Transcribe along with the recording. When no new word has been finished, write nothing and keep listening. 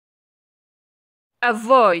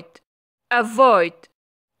avoid avoid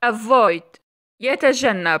avoid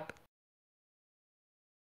يتجنب.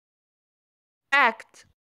 act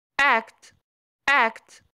act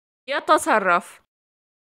act يتصرف.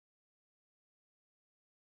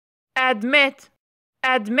 admit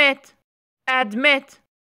admit admit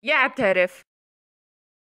يعترف.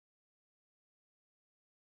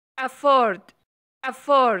 afford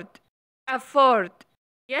afford afford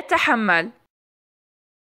يتحمل.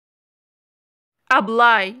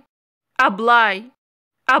 apply apply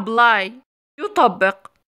apply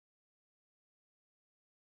يطبق.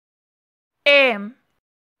 aim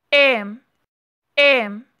aim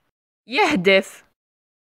aim يهدف.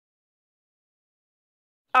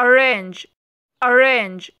 arrange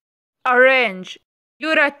arrange arrange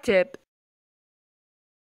يرتب.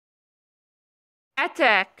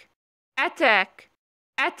 attack attack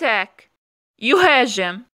attack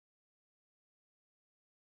يهاجم.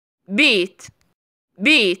 beat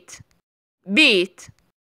beat beat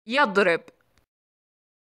يضرب.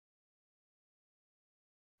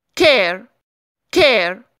 care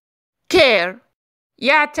care care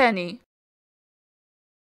يعتني.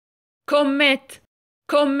 commit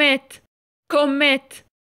commit commit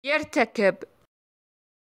يرتكب.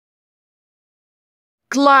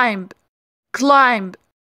 climb climb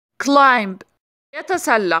climb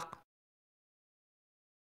يتسلق.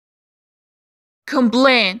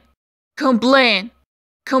 complain complain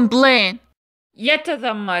complain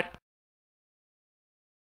يتذمر.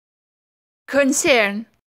 concern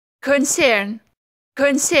concern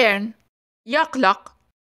concern يقلق.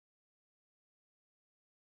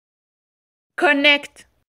 connect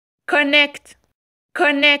connect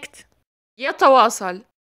connect يتواصل.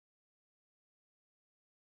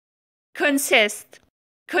 consist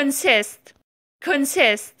consist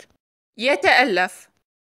consist يتألف.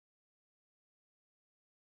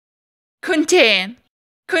 contain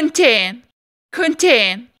contain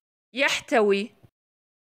contain يحتوي.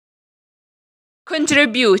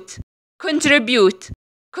 contribute contribute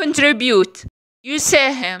contribute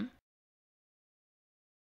يساهم.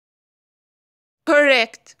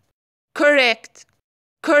 correct correct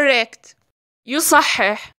correct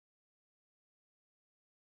يصحح.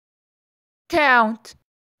 count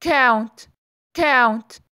count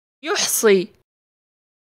count يحصي.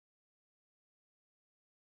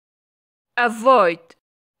 avoid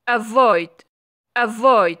avoid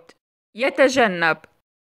avoid يتجنب.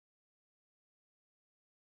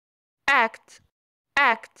 act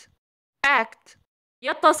act act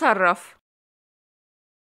يتصرف.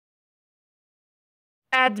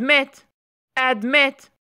 admit admit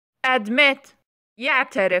admit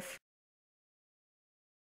يعترف.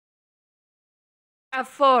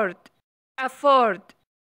 afford afford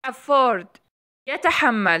afford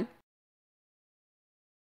يتحمل.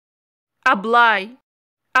 apply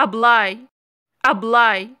apply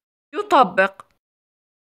apply يطبق.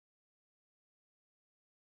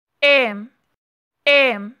 aim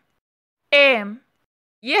aim aim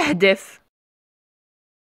يهدف.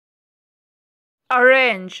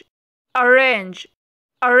 arrange arrange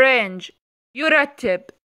arrange يرتب.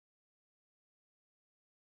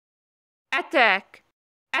 attack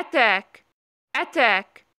attack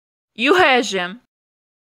attack يهاجم.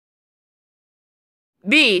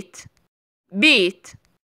 beat beat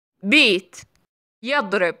beat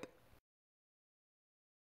يضرب.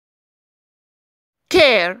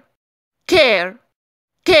 care care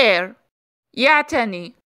care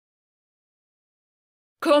يعتني.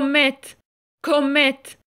 commit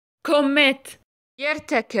commit commit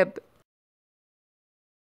يرتكب.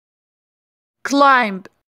 climb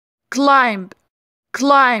climb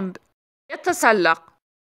climb يتسلق.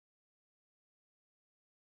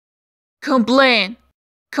 complain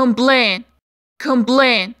complain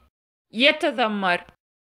complain يتذمر.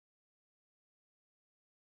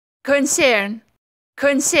 concern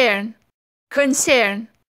concern concern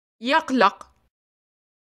يقلق.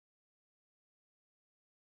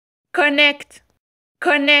 connect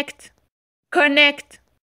connect connect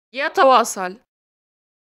يتواصل.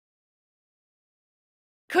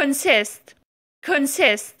 consist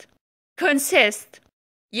consist consist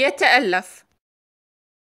يتألف.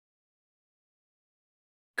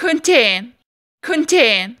 contain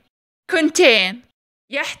contain contain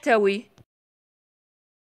يحتوي.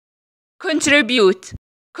 contribute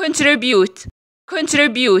contribute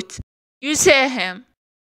contribute يساهم.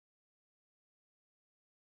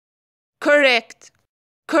 correct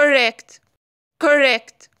correct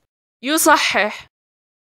correct يصحح.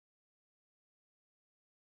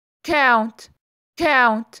 count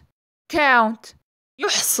count count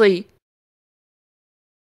يحصي.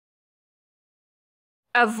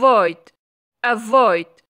 avoid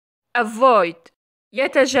avoid avoid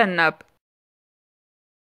يتجنب.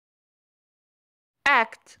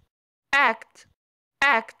 act act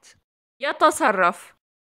act يتصرف.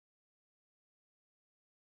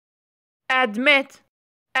 admit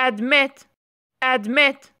admit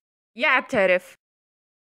admit يعترف.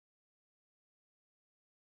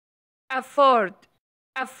 afford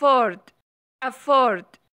afford afford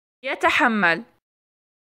يتحمل.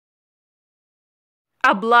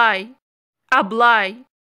 apply apply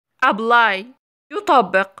apply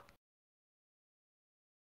يطبق.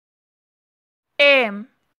 aim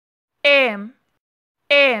aim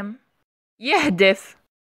aim يهدف.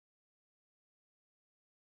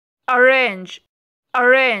 arrange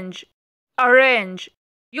arrange arrange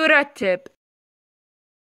يرتب.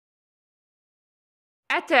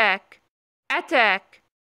 attack attack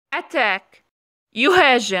attack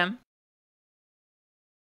يهاجم.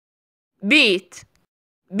 beat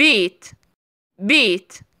beat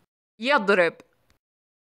beat يضرب.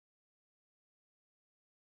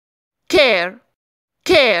 care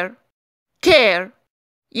care care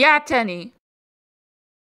يعتني.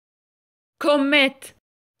 commit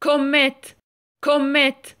commit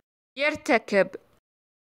commit يرتكب.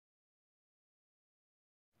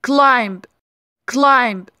 climb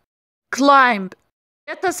climb climb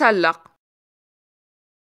يتسلق.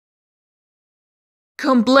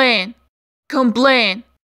 complain complain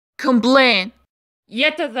complain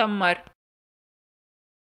يتذمر.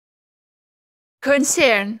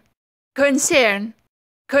 concern concern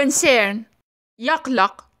concern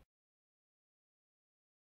يقلق.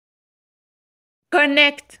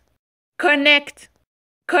 connect connect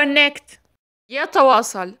connect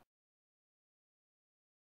يتواصل.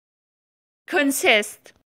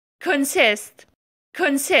 consist consist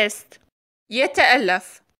consist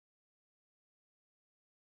يتألف.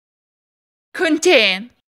 contain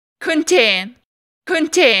contain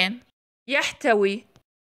contain يحتوي.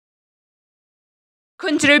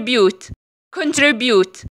 contribute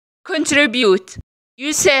contribute contribute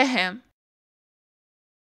يساهم.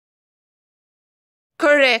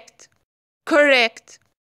 correct correct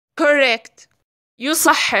correct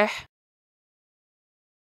يصحح.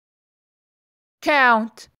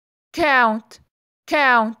 count count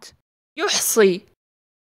count يحصي.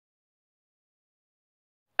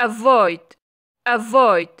 avoid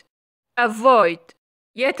avoid avoid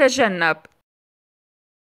يتجنب.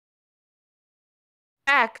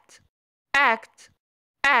 act act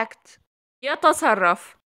act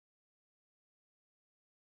يتصرف.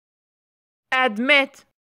 admit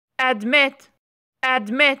admit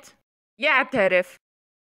admit يعترف.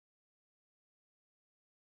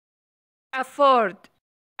 afford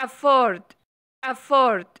afford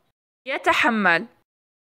afford يتحمل.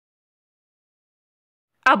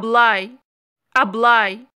 apply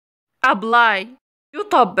apply apply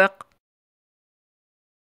يطبق.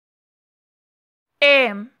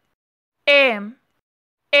 aim aim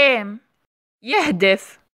aim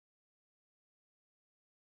يهدف.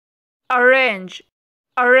 arrange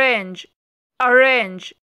arrange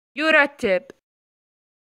arrange يرتب.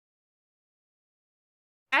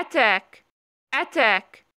 attack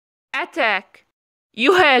attack attack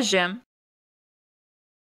يهاجم.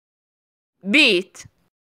 beat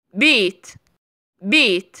beat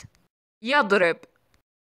beat يضرب.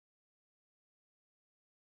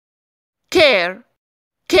 care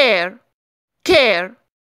care care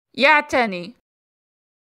يعتني.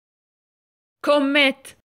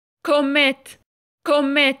 commit commit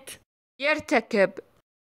commit يرتكب.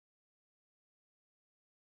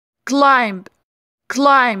 climb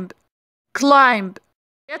climb climb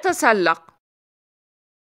يتسلق.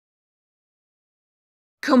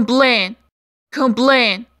 complain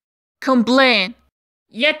complain complain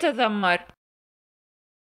يتذمر.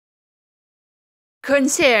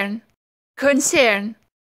 concern concern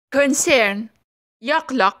concern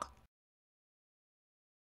يقلق.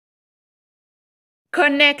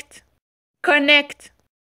 connect connect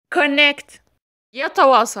connect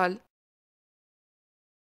يتواصل.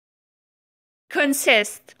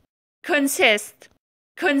 consist consist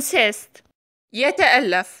consist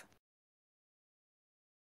يتألف.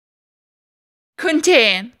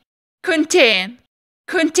 contain contain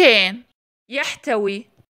contain يحتوي.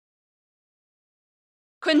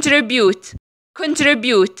 contribute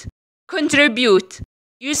contribute contribute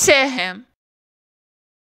يساهم.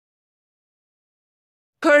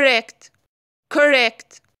 correct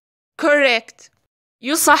correct correct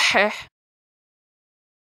يصحح.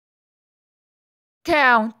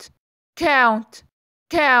 count count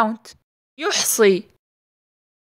count يحصي.